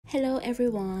Hello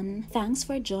everyone, thanks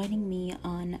for joining me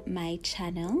on my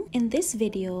channel. In this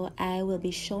video, I will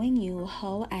be showing you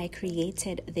how I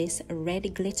created this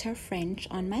red glitter French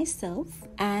on myself,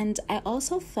 and I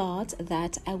also thought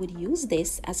that I would use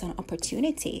this as an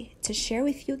opportunity to share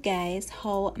with you guys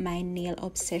how my nail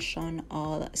obsession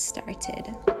all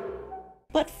started.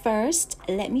 But first,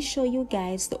 let me show you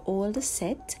guys the old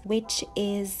set, which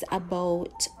is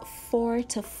about 4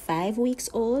 to 5 weeks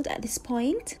old at this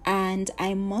point. And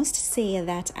I must say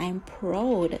that I'm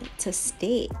proud to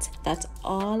state that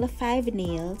all 5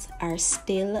 nails are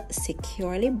still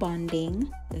securely bonding.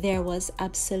 There was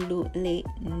absolutely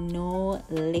no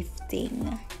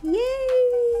lifting.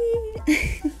 Yay!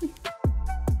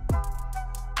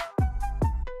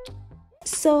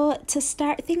 So to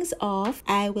start things off,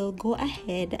 I will go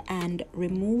ahead and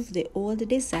remove the old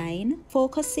design,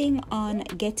 focusing on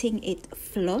getting it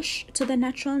flush to the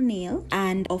natural nail.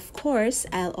 And of course,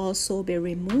 I'll also be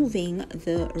removing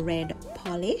the red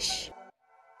polish.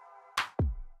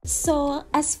 So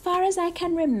as far as I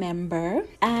can remember,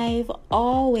 I've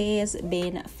always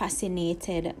been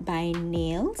fascinated by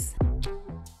nails.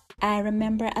 I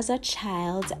remember as a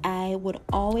child, I would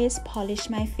always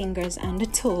polish my fingers and the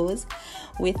toes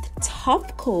with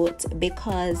top coat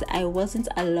because I wasn't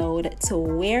allowed to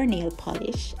wear nail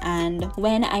polish. And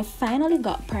when I finally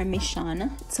got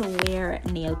permission to wear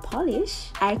nail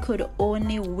polish, I could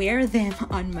only wear them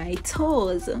on my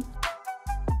toes.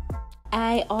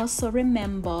 I also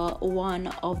remember one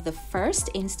of the first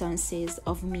instances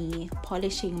of me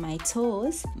polishing my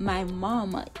toes. My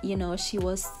mom, she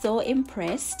was so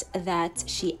impressed that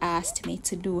she asked me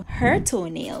to do her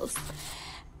toenails,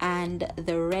 and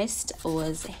the rest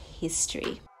was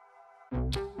history.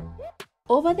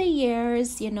 Over the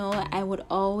years, I would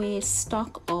always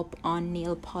stock up on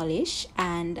nail polish,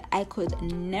 and I could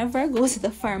never go to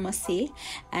the pharmacy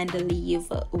and leave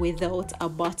without a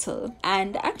bottle.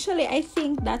 And actually, I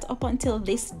think that up until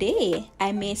this day,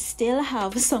 I may still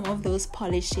have some of those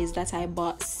polishes that I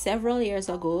bought several years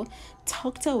ago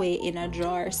tucked away in a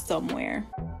drawer somewhere.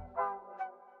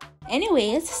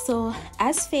 Anyways, so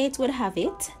as fate would have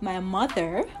it, my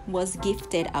mother was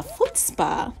gifted a foot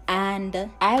spa, and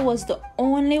I was the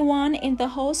only one in the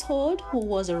household who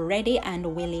was ready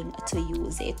and willing to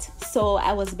use it. So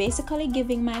I was basically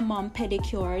giving my mom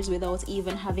pedicures without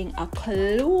even having a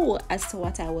clue as to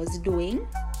what I was doing.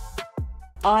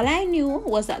 All I knew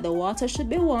was that the water should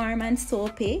be warm and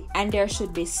soapy, and there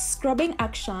should be scrubbing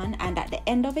action, and at the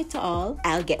end of it all,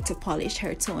 I'll get to polish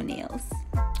her toenails.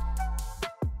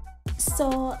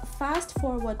 So fast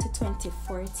forward to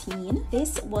 2014,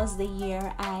 this was the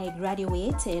year I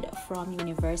graduated from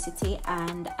university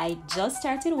and I just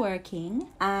started working,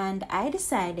 and I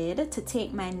decided to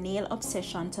take my nail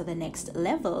obsession to the next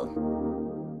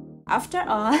level. After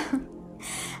all,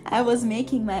 I was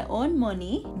making my own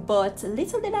money, but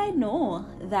little did I know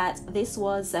that this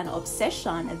was an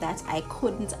obsession that I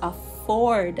couldn't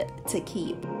afford to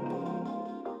keep.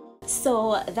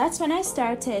 So that's when I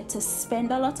started to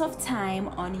spend a lot of time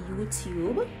on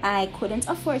YouTube. I couldn't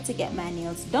afford to get my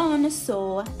nails done,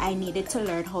 so I needed to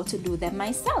learn how to do them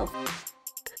myself.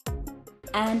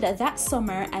 And that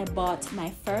summer, I bought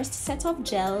my first set of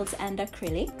gels and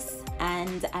acrylics,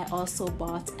 and I also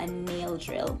bought a nail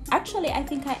drill. Actually, I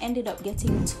think I ended up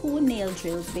getting 2 nail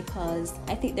drills because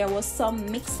I think there was some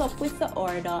mix-up with the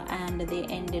order and they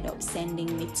ended up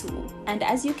sending me 2. And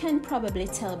as you can probably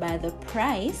tell by the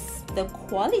price, the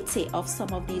quality of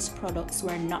some of these products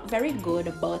were not very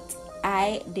good, but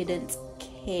I didn't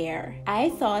care.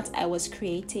 I thought I was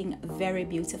creating very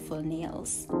beautiful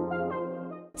nails.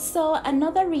 So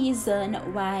another reason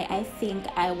why I think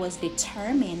I was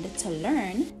determined to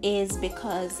learn is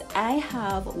because I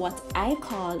have what I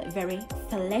call very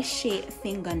fleshy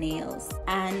fingernails,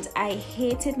 and I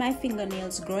hated my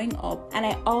fingernails growing up, and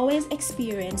I always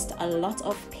experienced a lot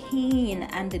of pain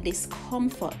and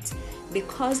discomfort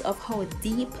because of how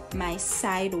deep my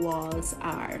side walls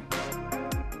are.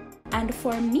 And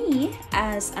for me,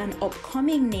 as an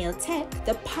upcoming nail tech,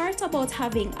 the part about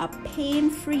having a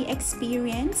pain-free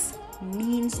experience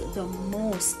means the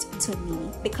most to me,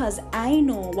 because I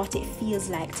know what it feels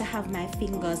like to have my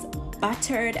fingers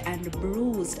battered and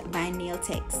bruised by nail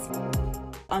techs.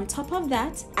 On top of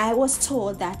that, I was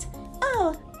told that,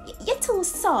 oh, you're too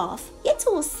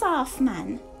soft,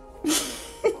 man.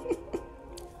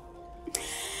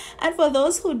 And for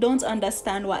those who don't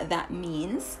understand what that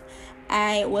means,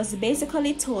 I was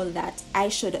basically told that I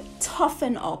should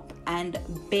toughen up and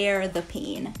bear the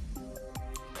pain.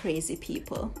 Crazy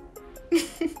people.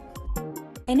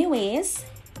 Anyways,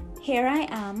 here I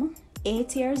am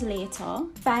 8 years later,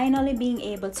 finally being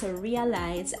able to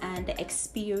realize and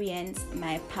experience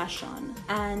my passion.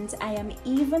 And I am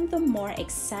even the more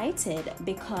excited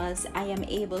because I am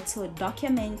able to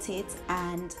document it,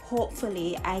 and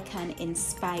hopefully I can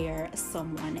inspire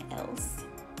someone else.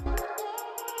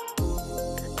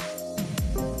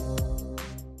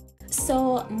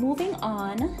 So moving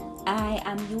on, I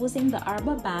am using the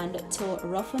arbor band to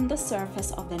roughen the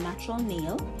surface of the natural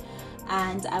nail,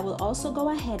 and I will also go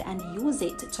ahead and use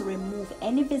it to remove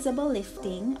any visible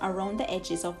lifting around the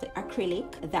edges of the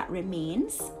acrylic that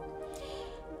remains.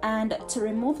 And to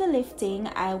remove the lifting,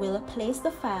 I will place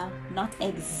the file not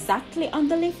exactly on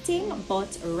the lifting,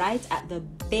 but right at the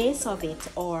base of it,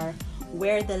 or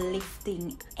where the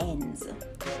lifting ends.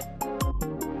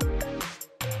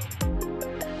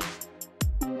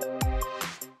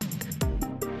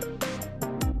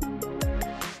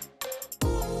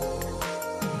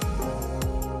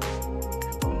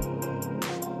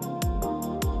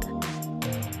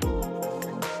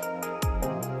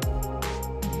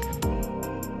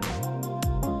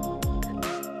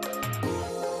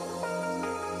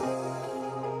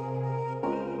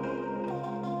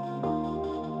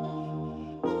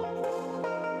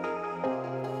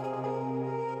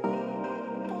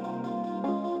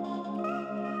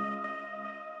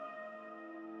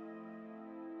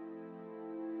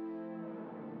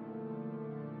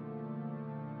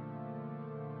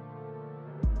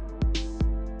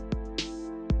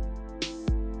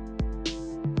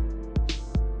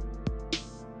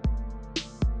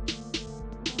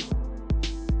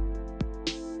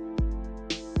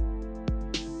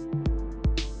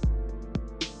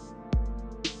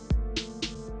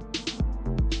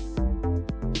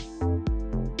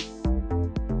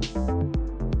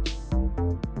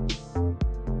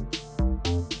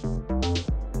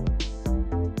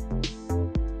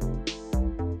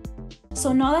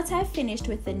 So now that I've finished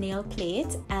with the nail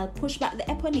plate, I'll push back the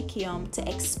eponychium to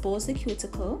expose the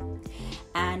cuticle,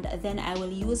 and then I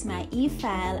will use my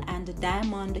e-file and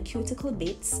diamond the cuticle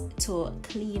bits to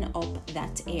clean up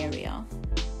that area.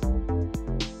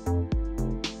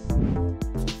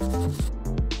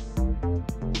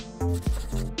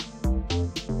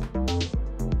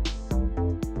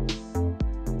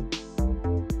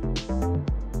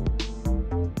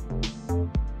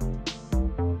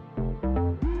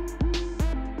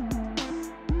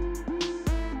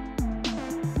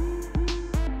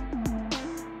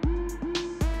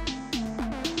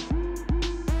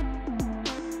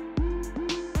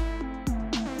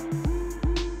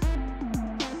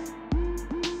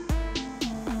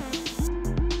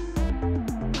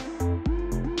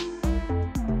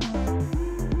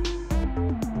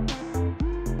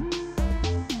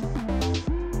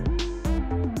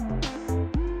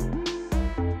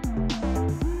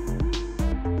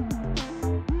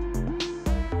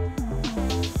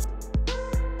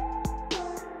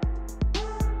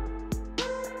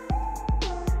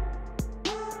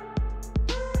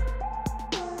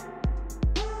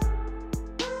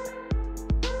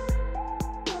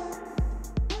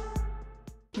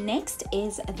 Next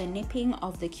is the nipping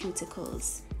of the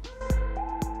cuticles.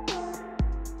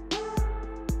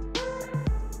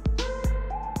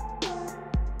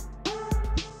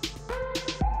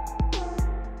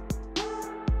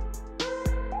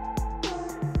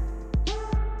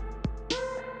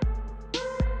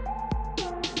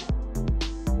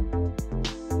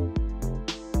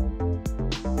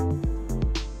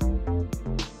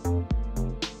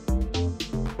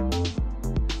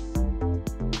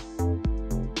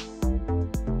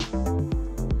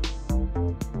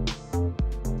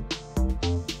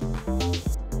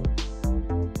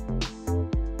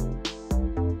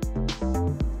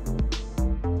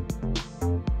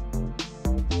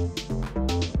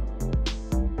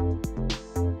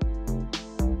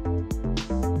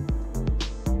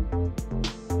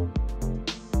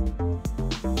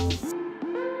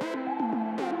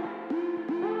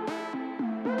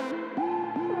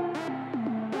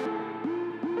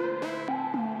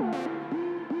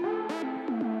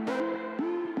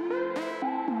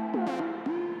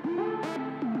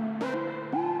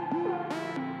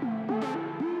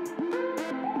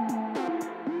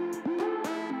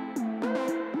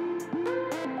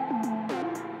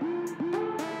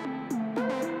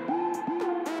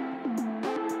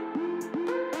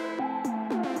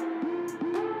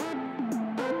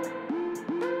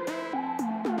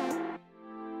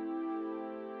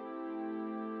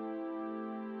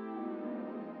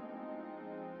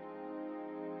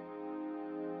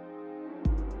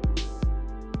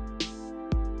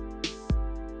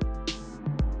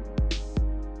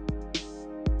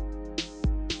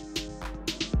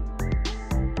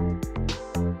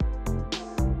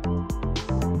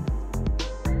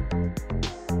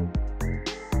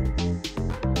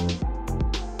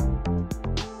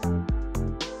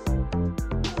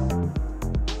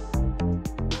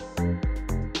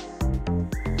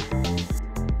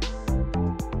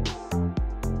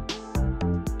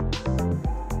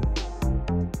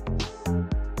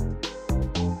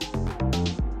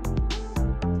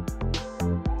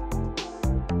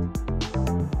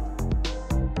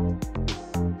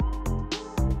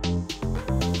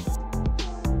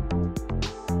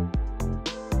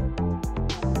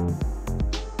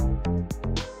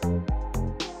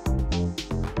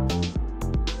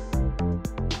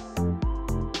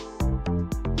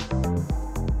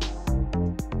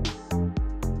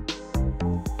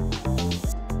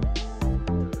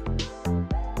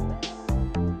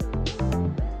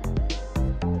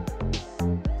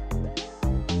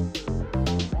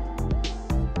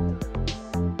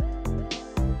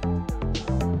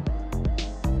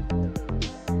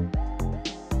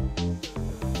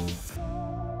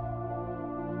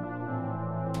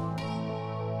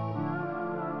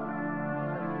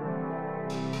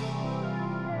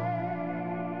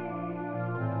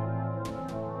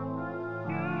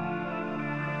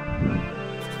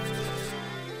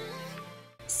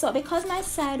 So because my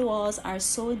sidewalls are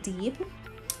so deep,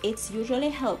 it's usually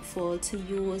helpful to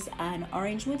use an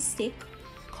orange wood stick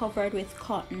covered with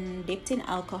cotton dipped in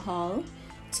alcohol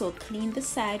to clean the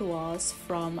sidewalls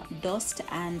from dust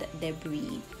and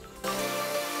debris.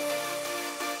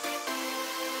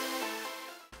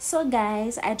 So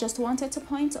guys, I just wanted to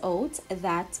point out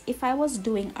that if I was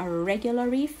doing a regular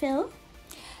refill,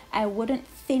 I wouldn't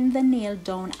thin the nail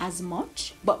down as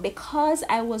much, but because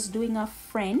I was doing a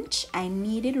French, I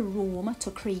needed room to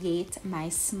create my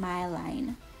smile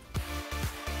line.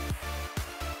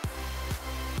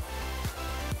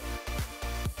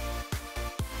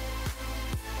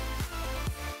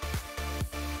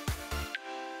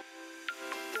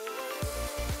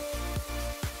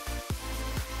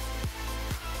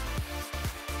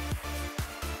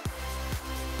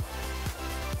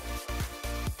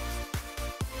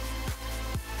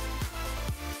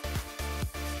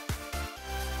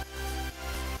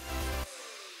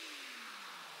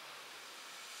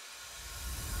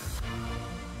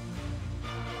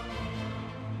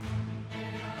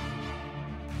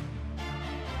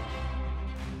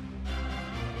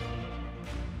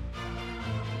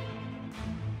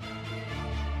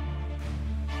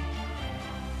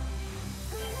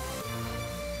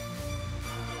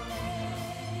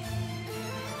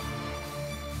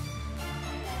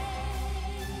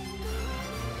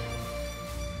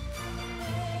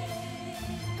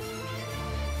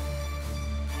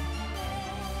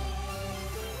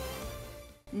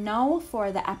 Now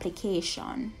for the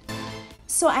application.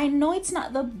 So I know it's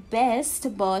not the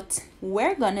best, but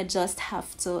we're gonna just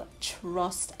have to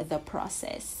trust the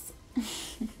process.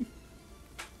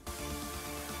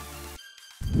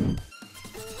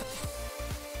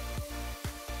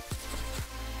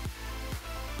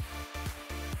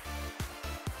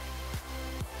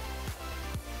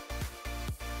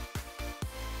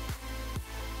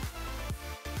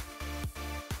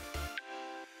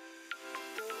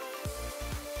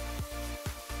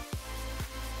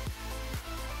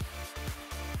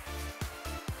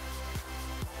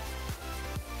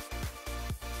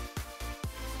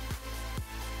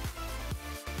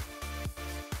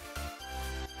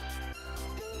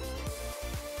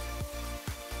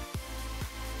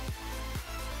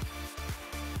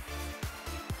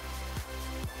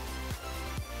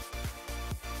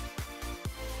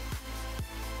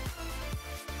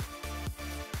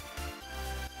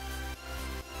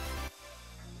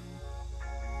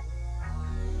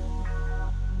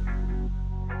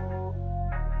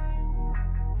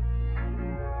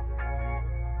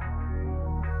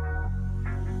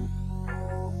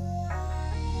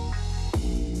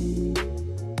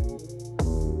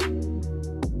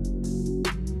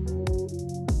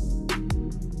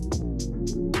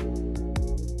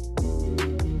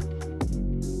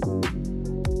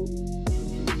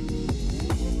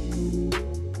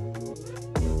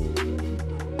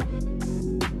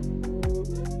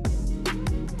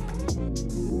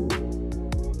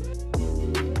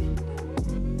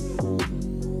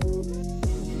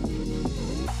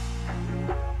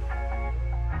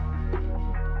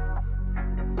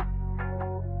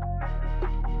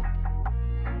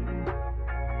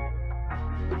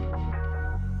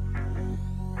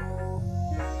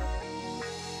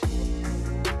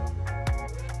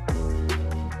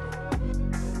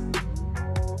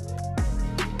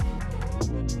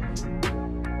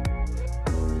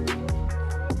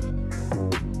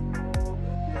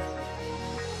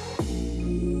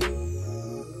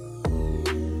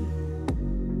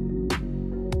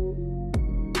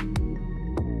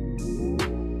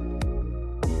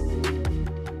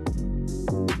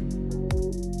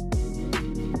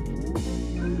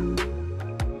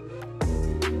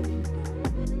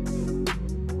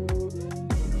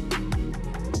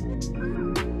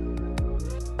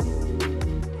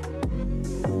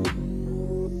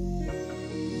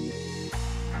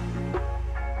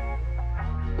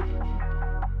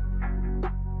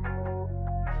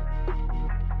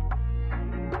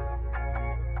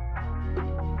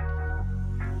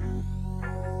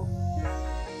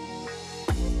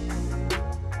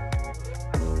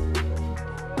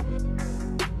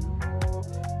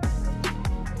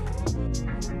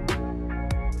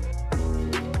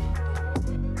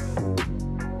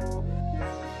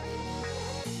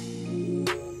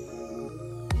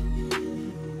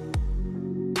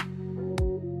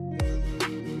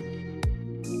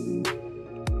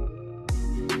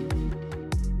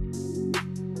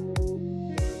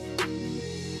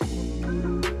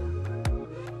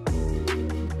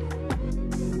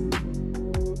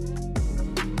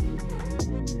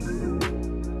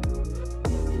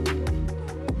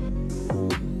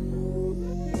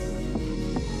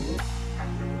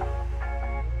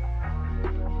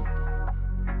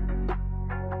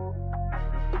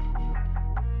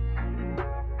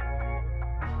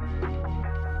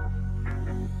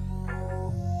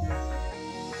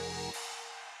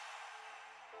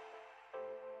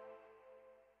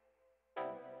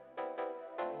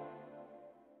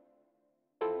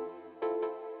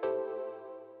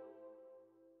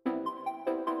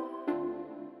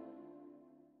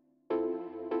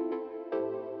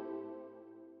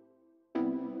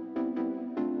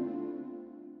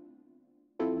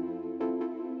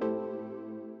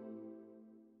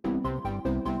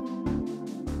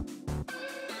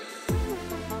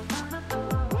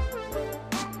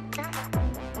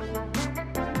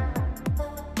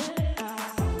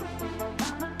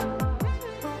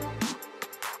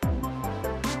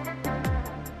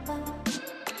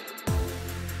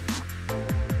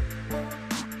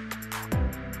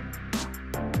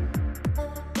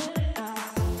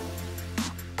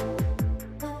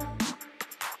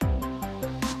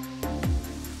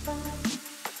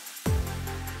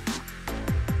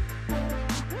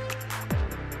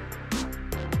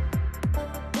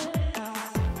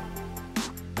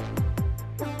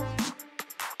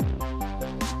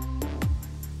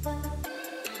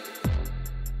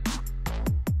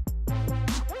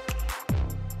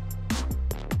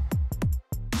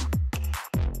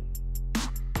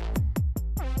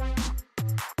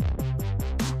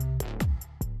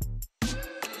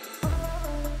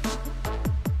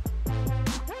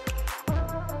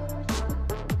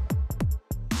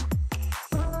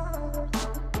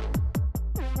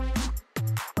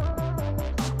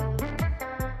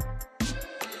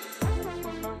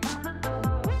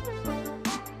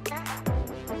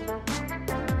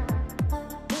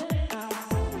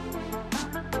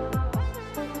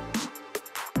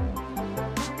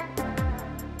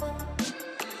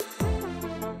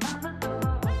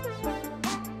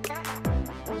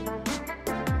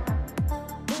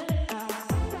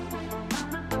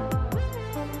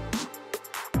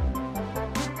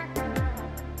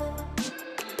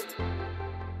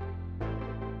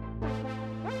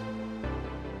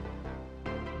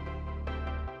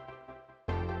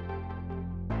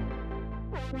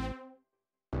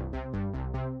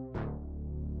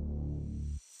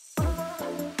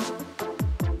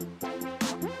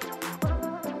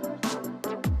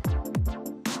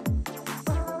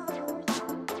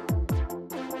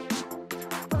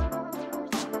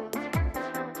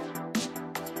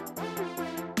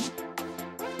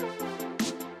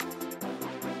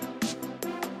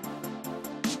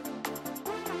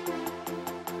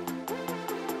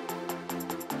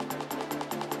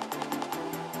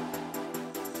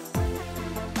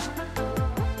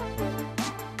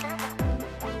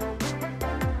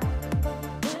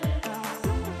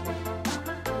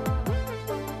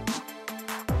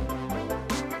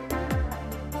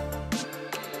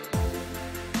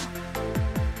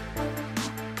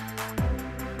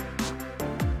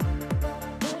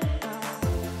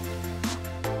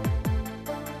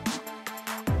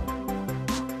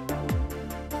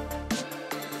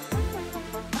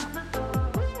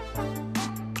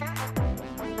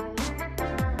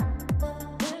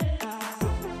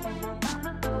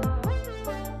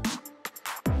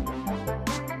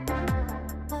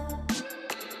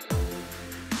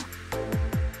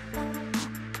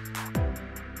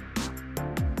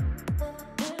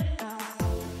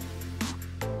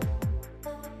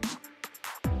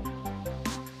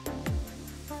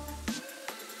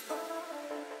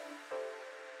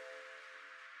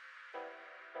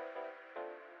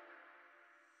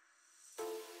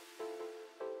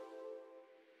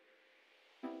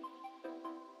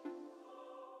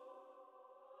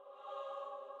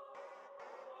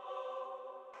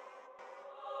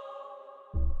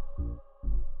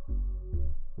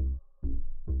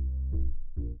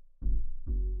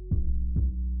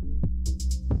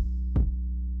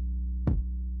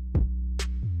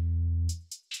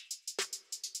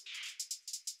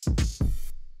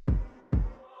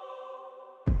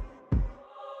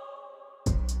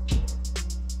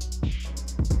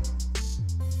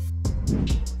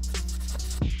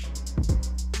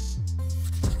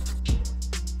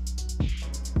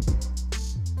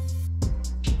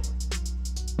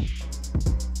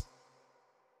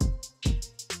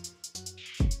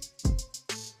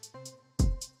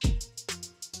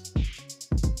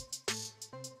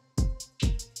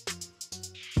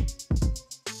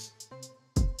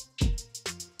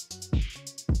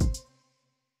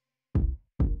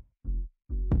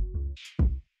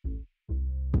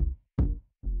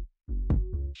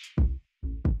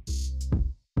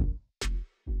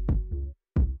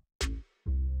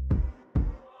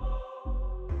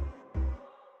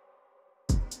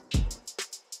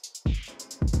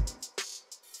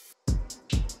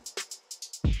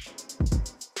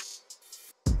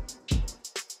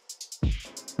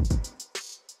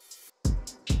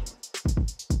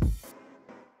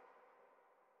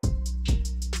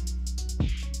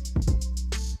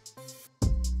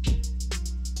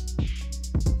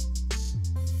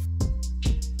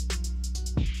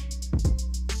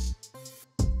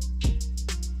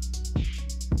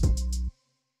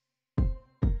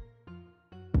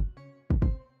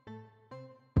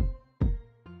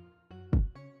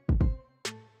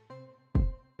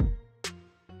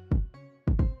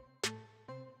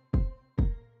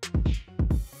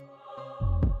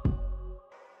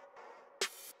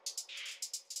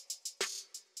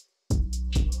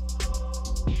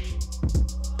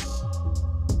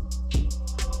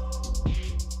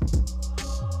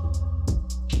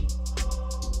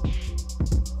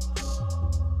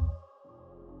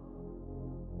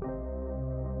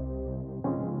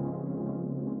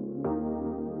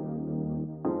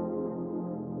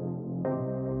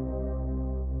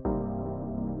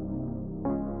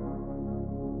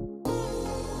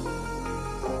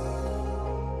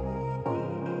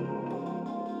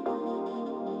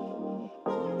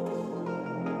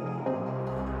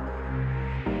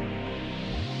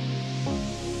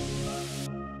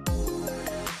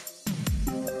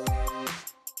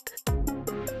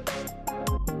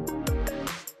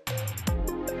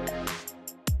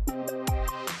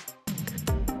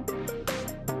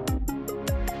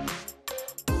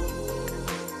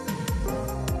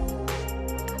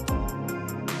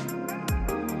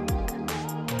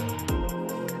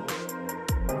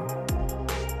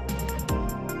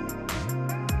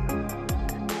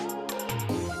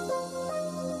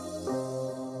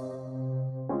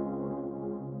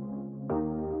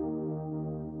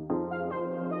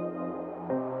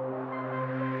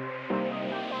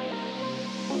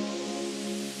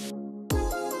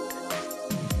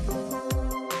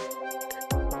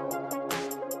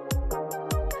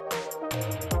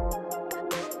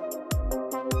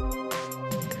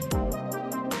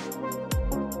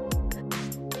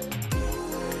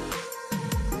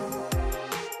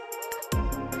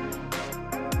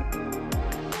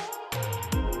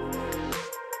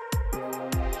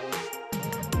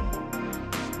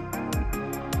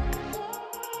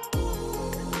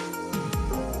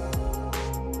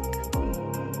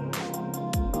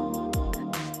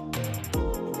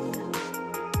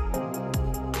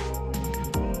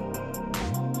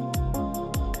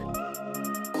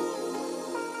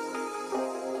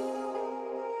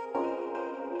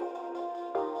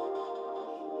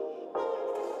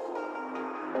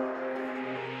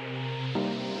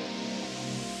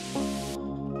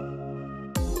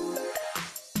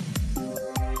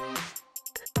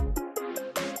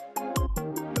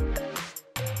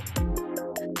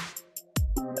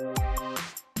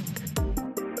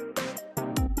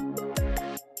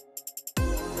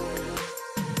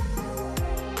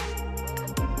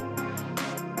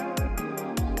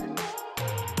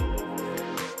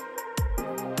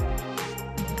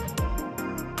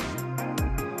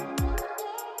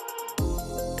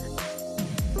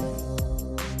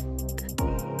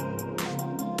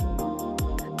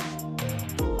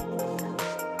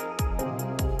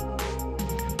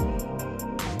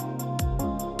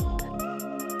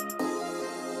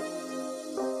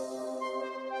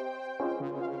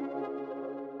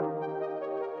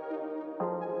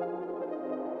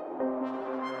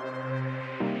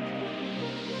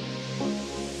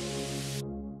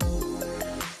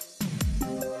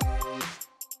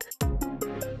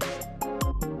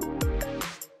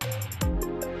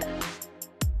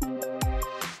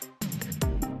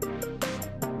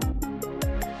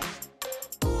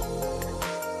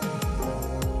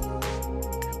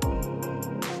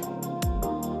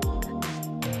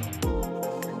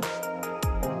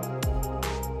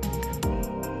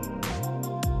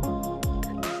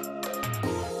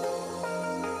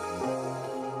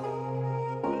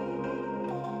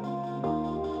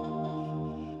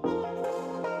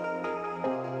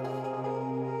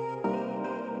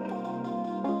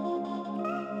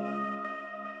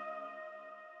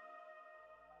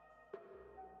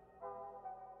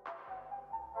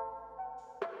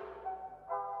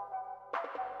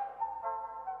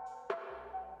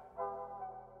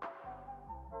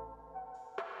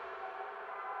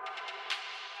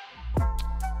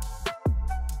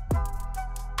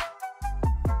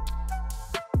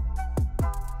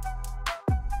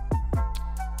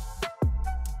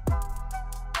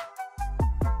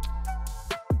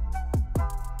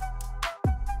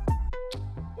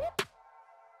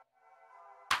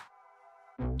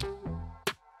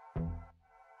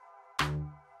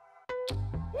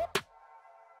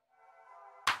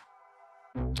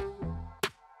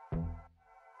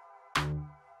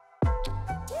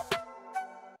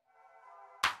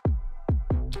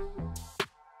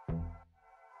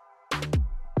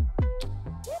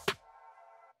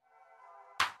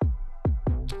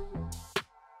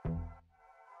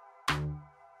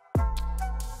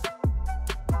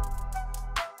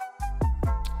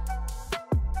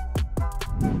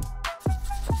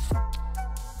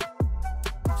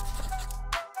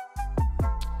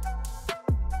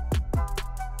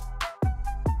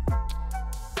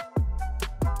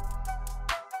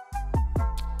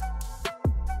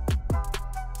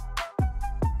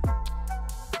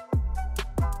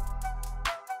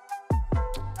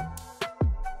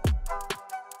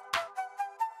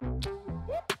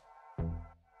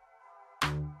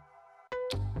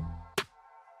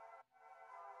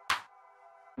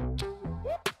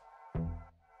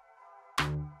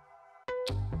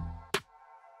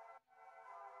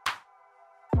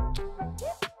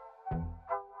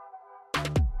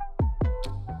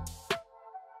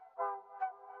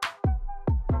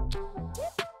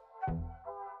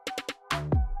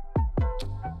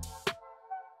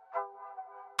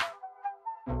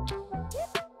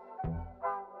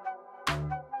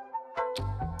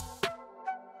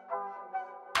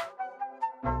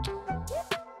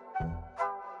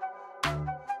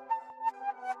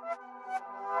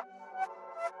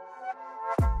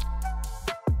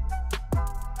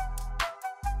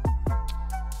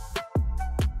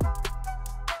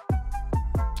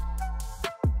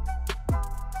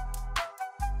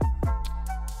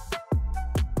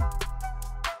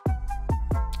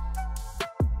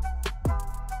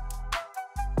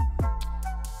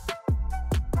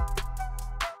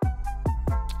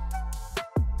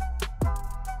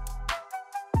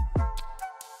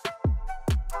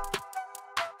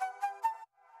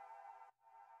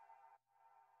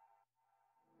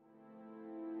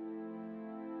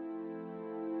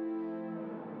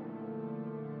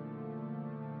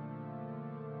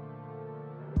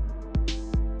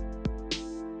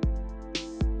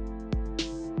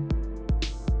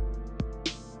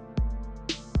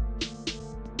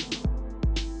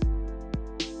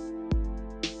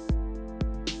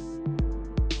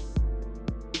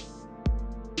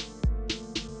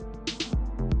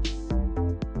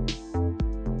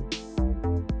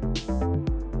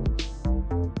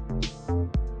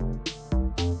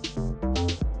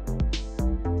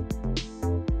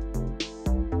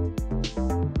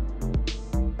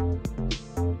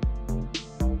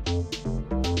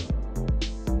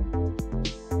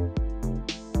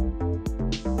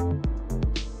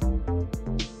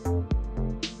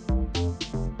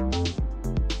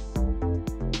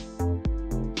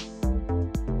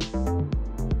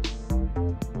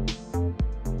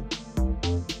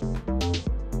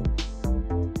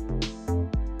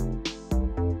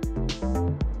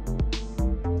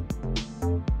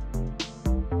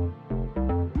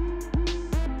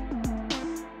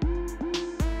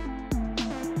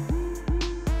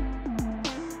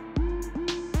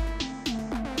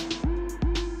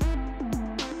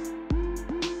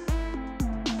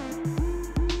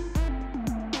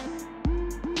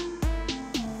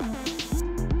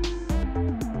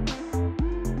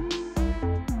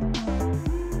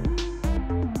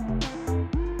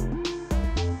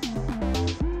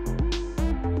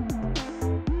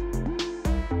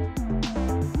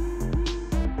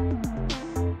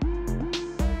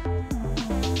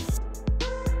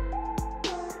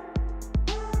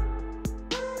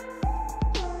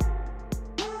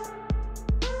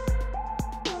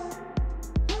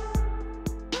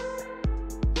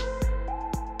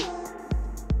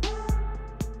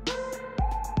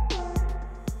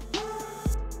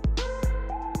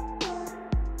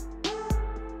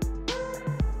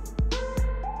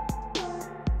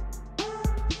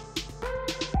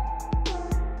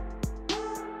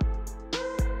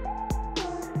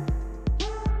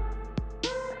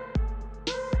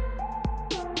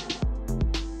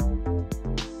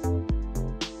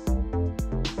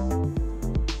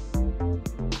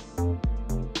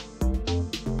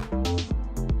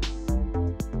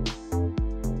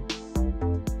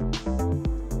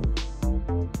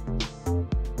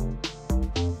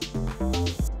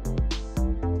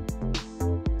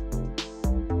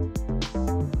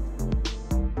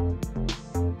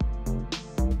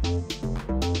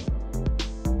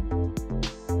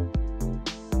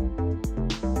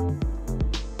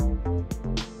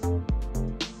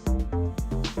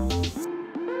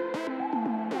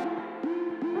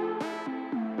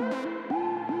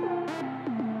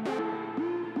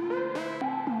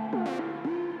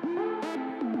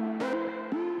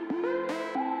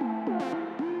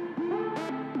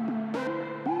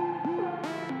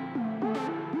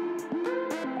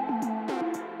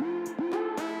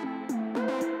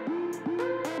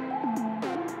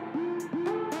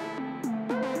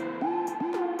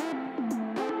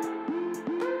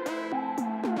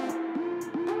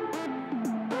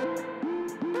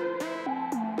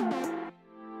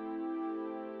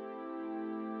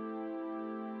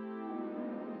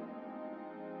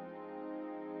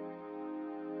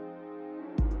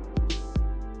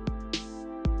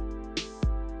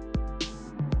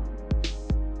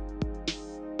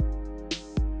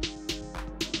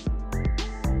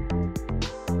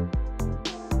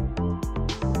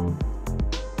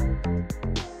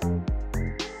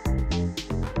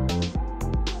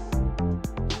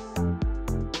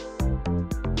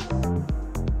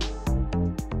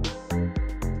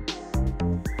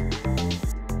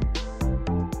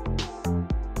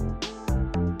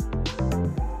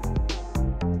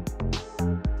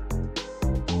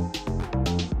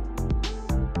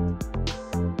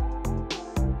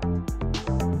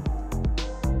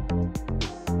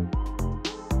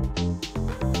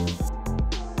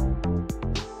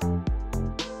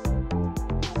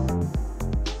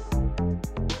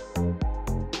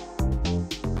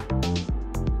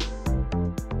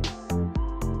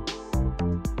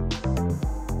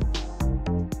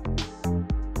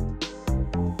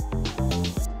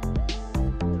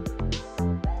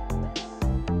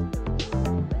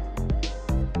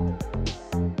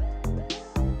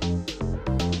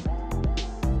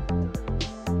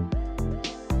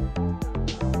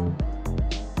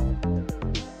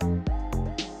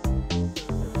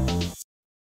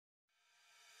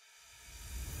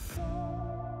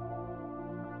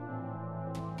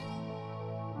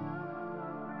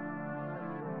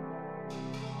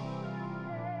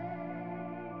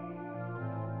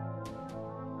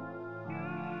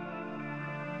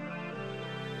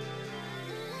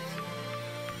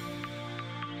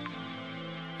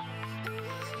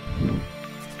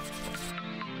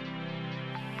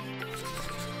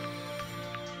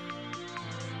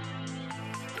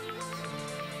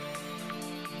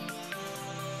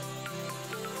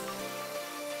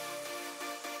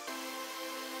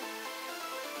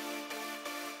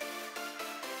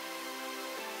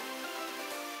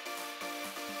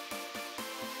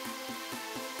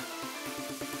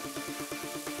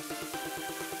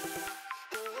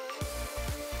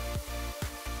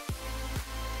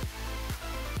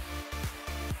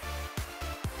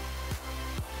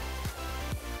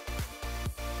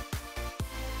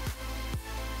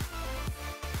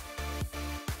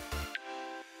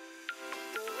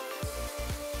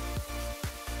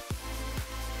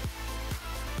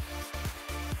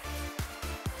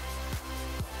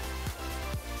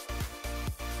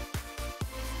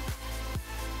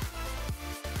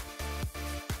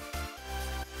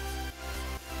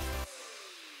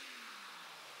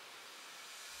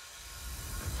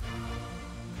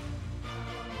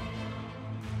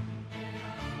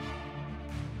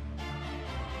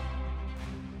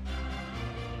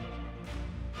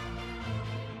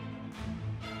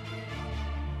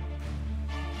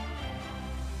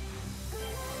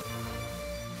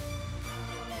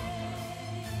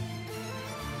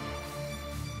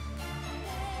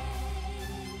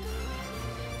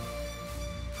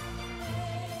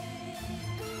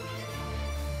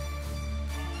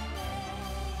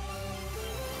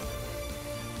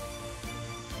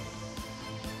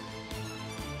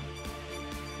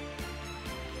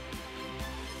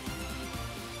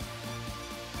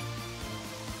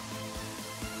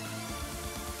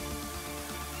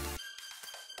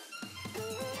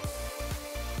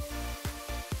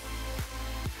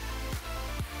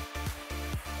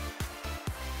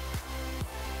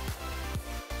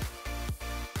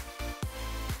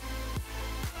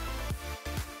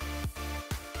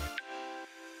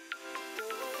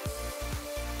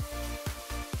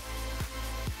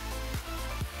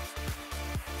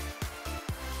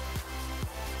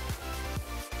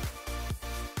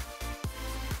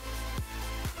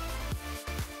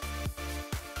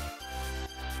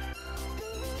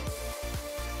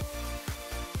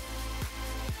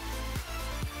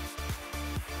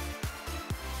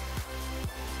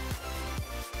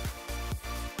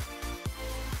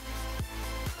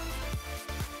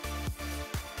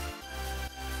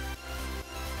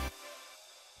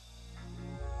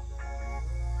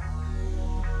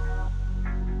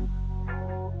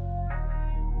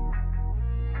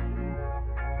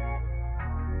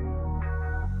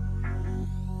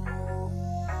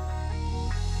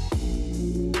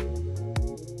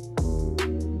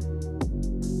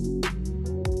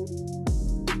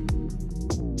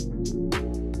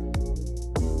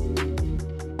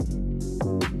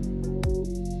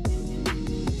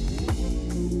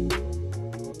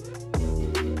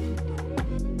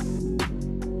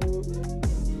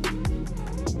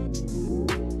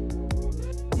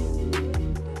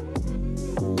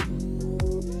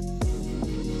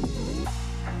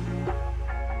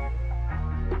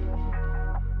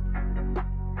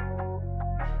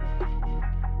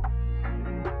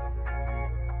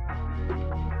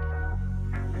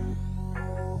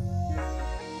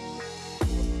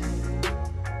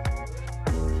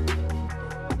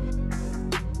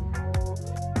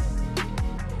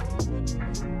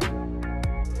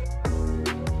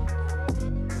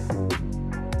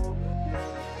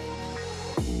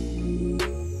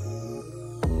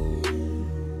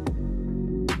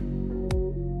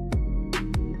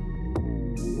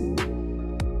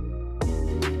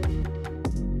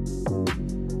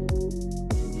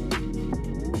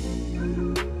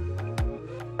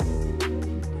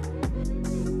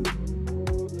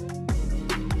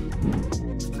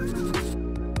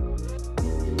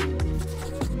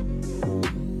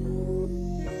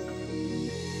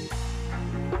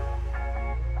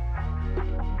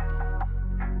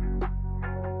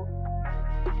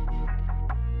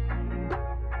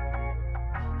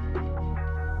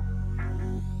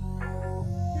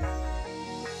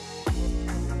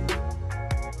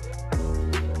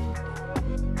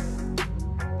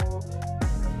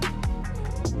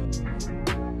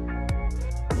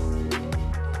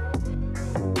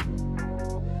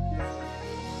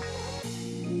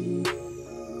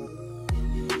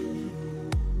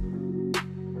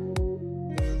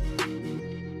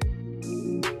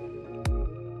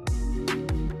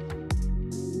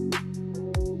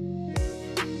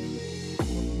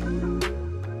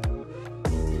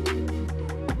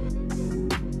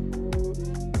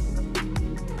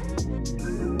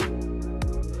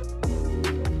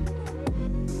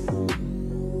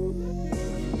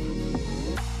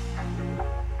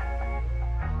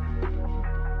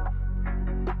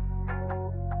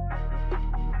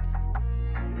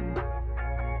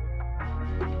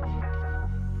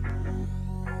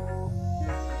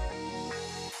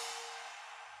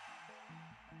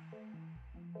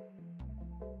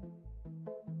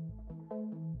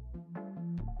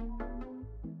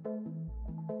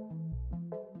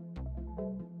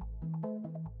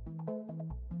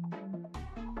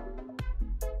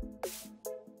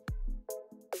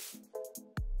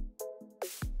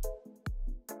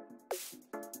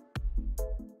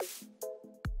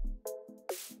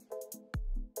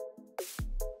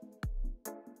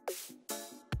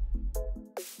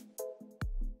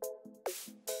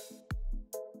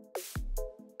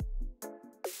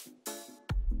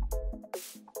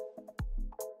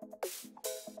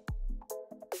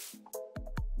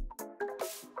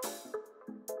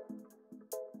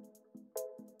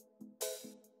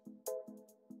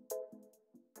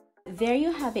 there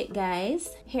you have it, guys.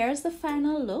 Here's the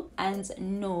final look. And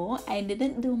no, I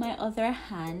didn't do my other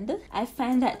hand. I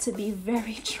find that to be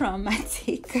very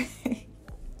traumatic.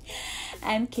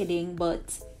 I'm kidding,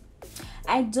 but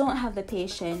I don't have the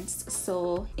patience,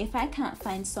 so if I can't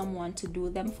find someone to do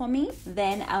them for me,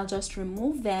 then I'll just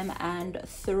remove them and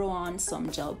throw on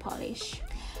some gel polish.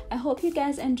 I hope you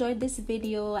guys enjoyed this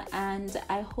video, and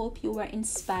I hope you were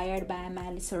inspired by my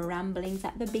little ramblings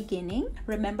at the beginning.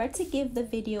 Remember to give the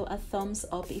video a thumbs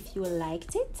up if you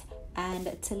liked it,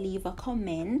 and to leave a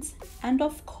comment, and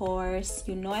of course,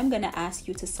 you know I'm gonna ask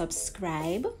you to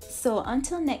subscribe. So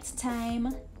until next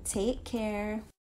time, take care.